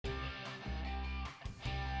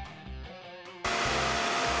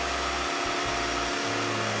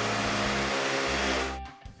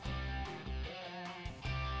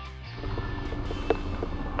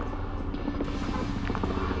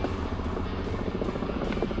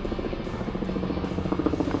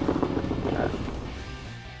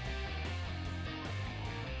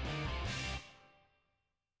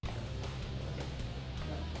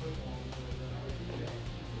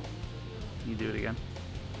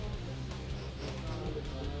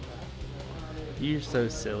You're so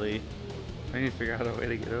silly. I need to figure out a way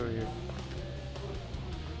to get over here.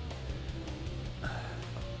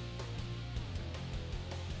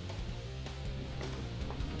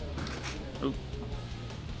 Oh.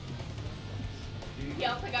 He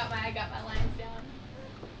also got I got my lines down.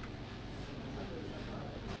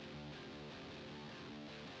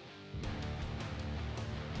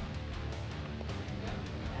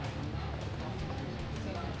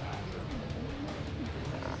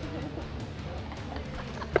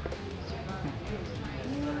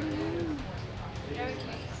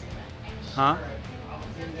 Huh?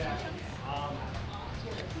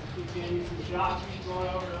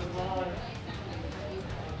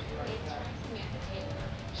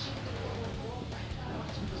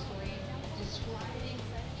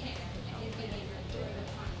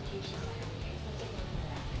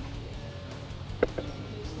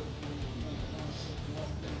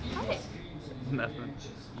 Nothing.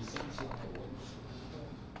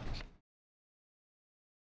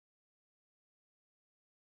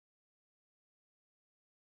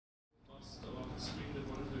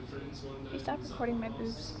 You stopped recording my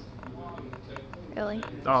boobs. Really?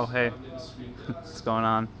 Oh, hey. What's going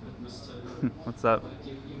on? What's up?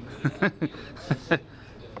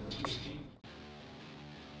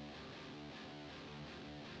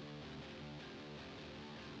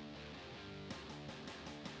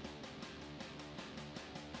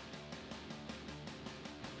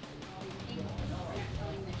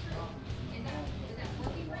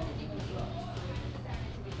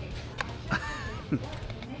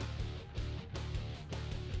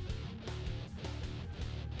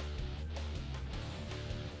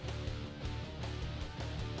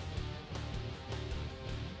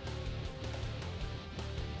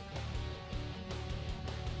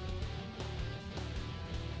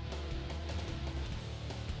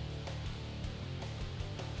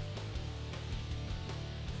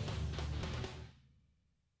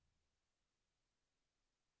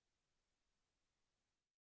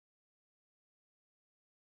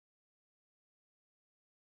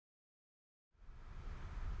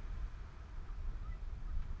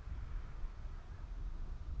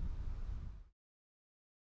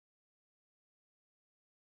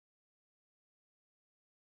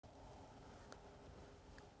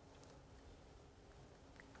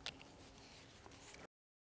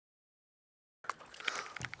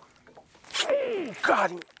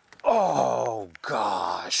 Got him. Oh,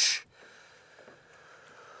 gosh.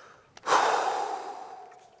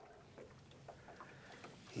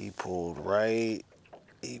 He pulled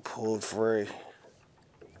free.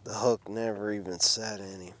 The hook never even set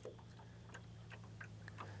in him.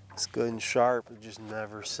 It's good and sharp, it just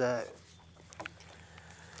never set.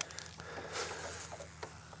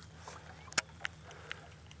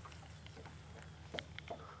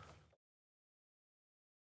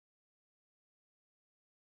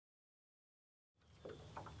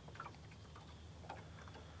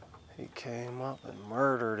 He came up and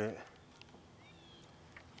murdered it.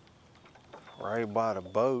 Right by the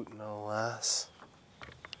boat, no less.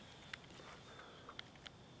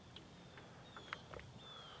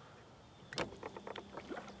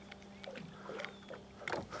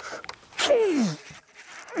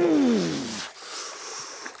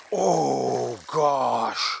 Oh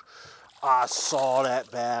gosh, I saw that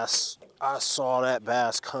bass. I saw that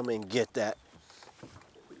bass come and get that.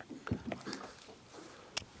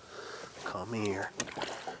 Come here,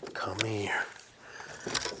 come here,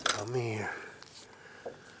 come here,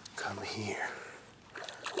 come here.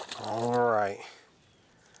 All right.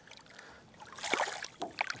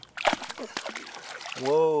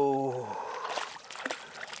 Whoa,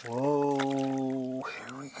 whoa,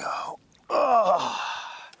 here we go. Oh,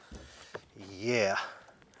 yeah,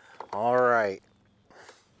 all right.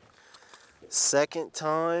 Second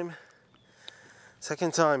time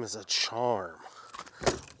is a charm.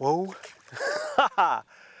 Whoa.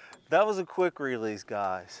 That was a quick release,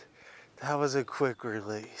 guys. That was a quick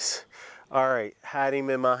release. All right, had him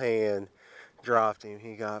in my hand, dropped him,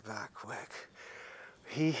 he got back quick.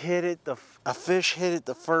 He hit it, a fish hit it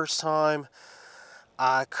the first time.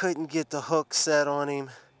 I couldn't get the hook set on him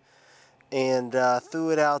and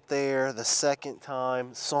threw it out there the second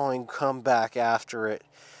time, saw him come back after it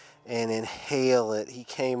and inhale it. He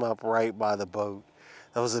came up right by the boat.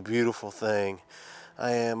 That was a beautiful thing.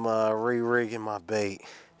 I am re-rigging my bait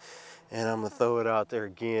and I'm gonna throw it out there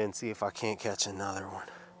again, see if I can't catch another one.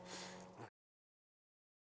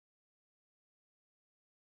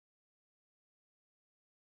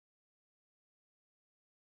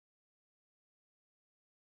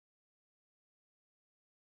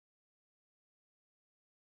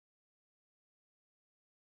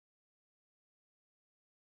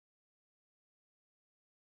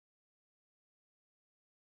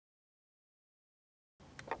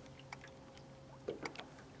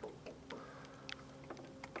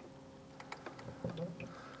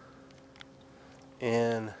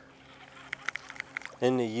 in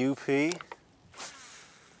the UP.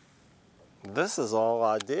 This is all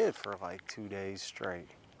I did for like 2 days straight.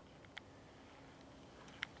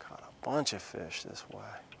 Caught a bunch of fish this way.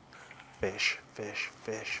 Fish, fish,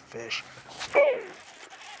 fish, fish.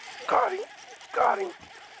 Got him, got him.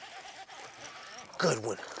 Good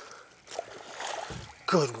one.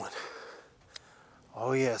 Good one.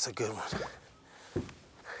 Oh yeah, it's a good one.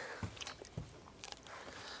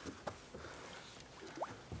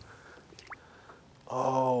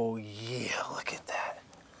 Oh yeah, look at that.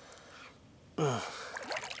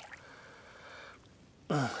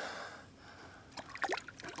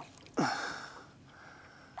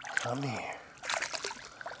 Come here.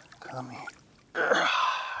 Come here.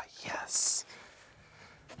 Ah, yes.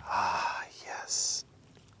 Ah, yes.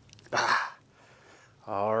 Ah.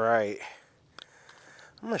 All right.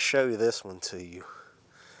 I'm going to show you this one to you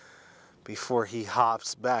before he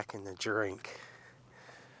hops back in the drink.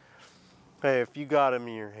 Hey, if you got them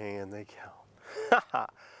in your hand, they count.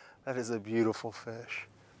 That is a beautiful fish.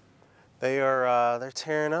 They're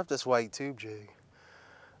tearing up this white tube jig.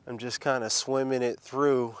 I'm just kind of swimming it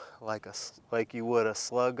through like you would a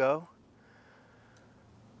sluggo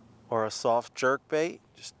or a soft jerk bait.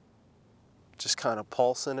 Just kind of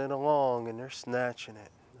pulsing it along, and they're snatching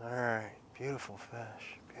it. All right, beautiful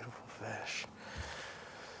fish, beautiful fish.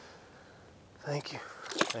 Thank you,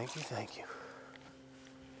 thank you, thank you.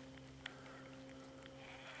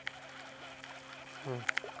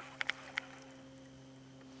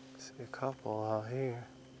 See a couple out here.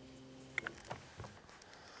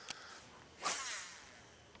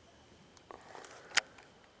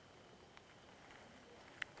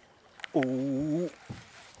 Ooh.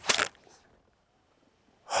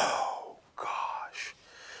 Oh, gosh.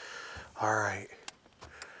 All right.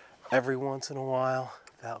 Every once in a while,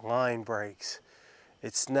 that line breaks.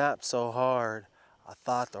 It snapped so hard, I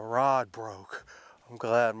thought the rod broke. I'm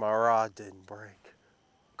glad my rod didn't break.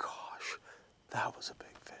 Gosh, that was a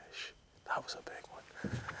big fish. That was a big one.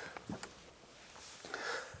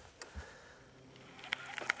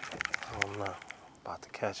 Oh no, I'm about to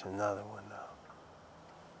catch another one now.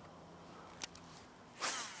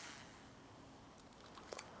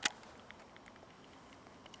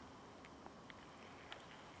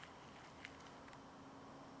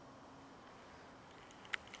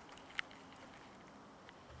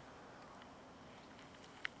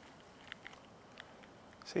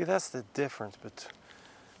 See, that's the difference.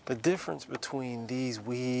 The difference between these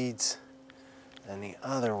weeds and the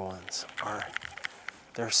other ones are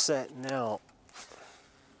they're setting out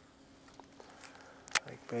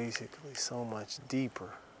like basically so much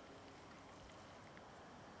deeper.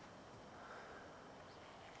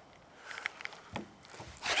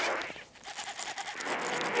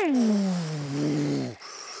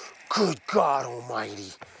 Good God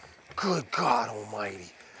Almighty. Good God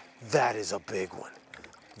Almighty. That is a big one.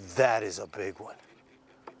 That is a big one.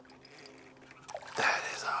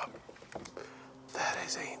 That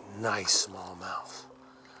is a nice smallmouth.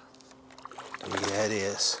 Yeah, it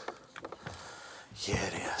is. Yeah,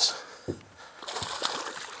 it is.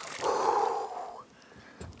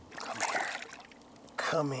 Come here.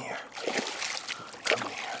 Come here. Come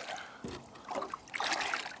here.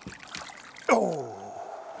 Oh.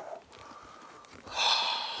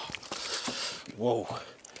 Whoa.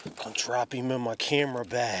 I'll drop him in my camera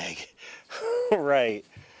bag. Right.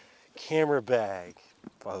 Camera bag,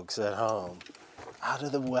 folks at home. Out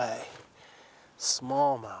of the way.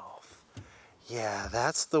 Smallmouth. Yeah,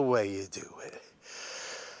 that's the way you do it.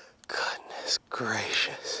 Goodness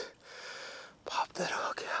gracious. Pop that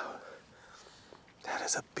hook out. That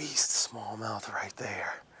is a beast smallmouth right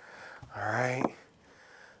there. All right.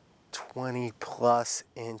 20+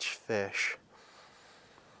 inch fish.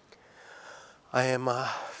 I am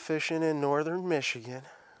fishing in northern Michigan,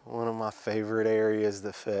 one of my favorite areas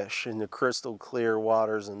to fish, in the crystal clear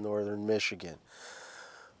waters in northern Michigan.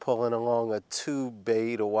 Pulling along a tube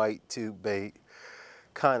bait, a white tube bait,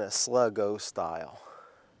 kind of sluggo style.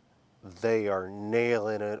 They are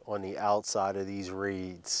nailing it on the outside of these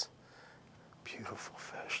reeds. Beautiful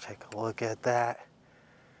fish, take a look at that.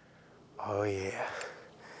 Oh yeah,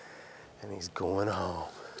 and he's going home.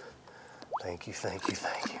 Thank you, thank you,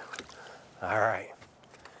 thank you. All right.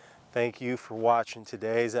 Thank you for watching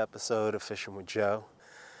today's episode of Fishing with Joe.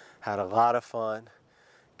 Had a lot of fun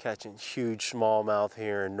catching huge smallmouth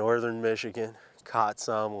here in northern Michigan. Caught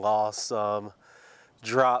some, lost some,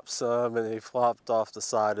 dropped some, and they flopped off the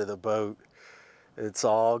side of the boat. It's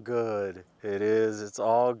all good. It is. It's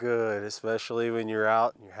all good, especially when you're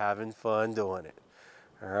out and you're having fun doing it.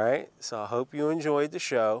 All right. So I hope you enjoyed the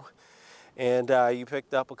show and you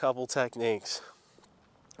picked up a couple techniques.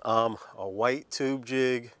 A white tube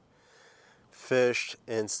jig fished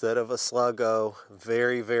instead of a sluggo,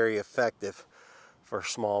 very, very effective for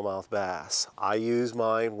smallmouth bass. I use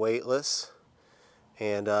mine weightless,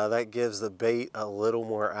 and that gives the bait a little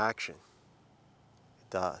more action. It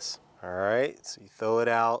does. All right, so you throw it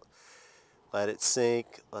out, let it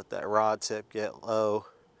sink, let that rod tip get low,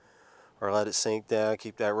 or let it sink down,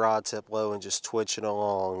 keep that rod tip low and just twitch it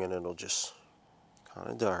along, and it'll just kind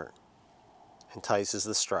of dart. Entices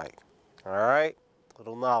the strike. All right,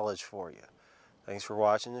 little knowledge for you. Thanks for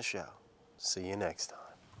watching the show. See you next time.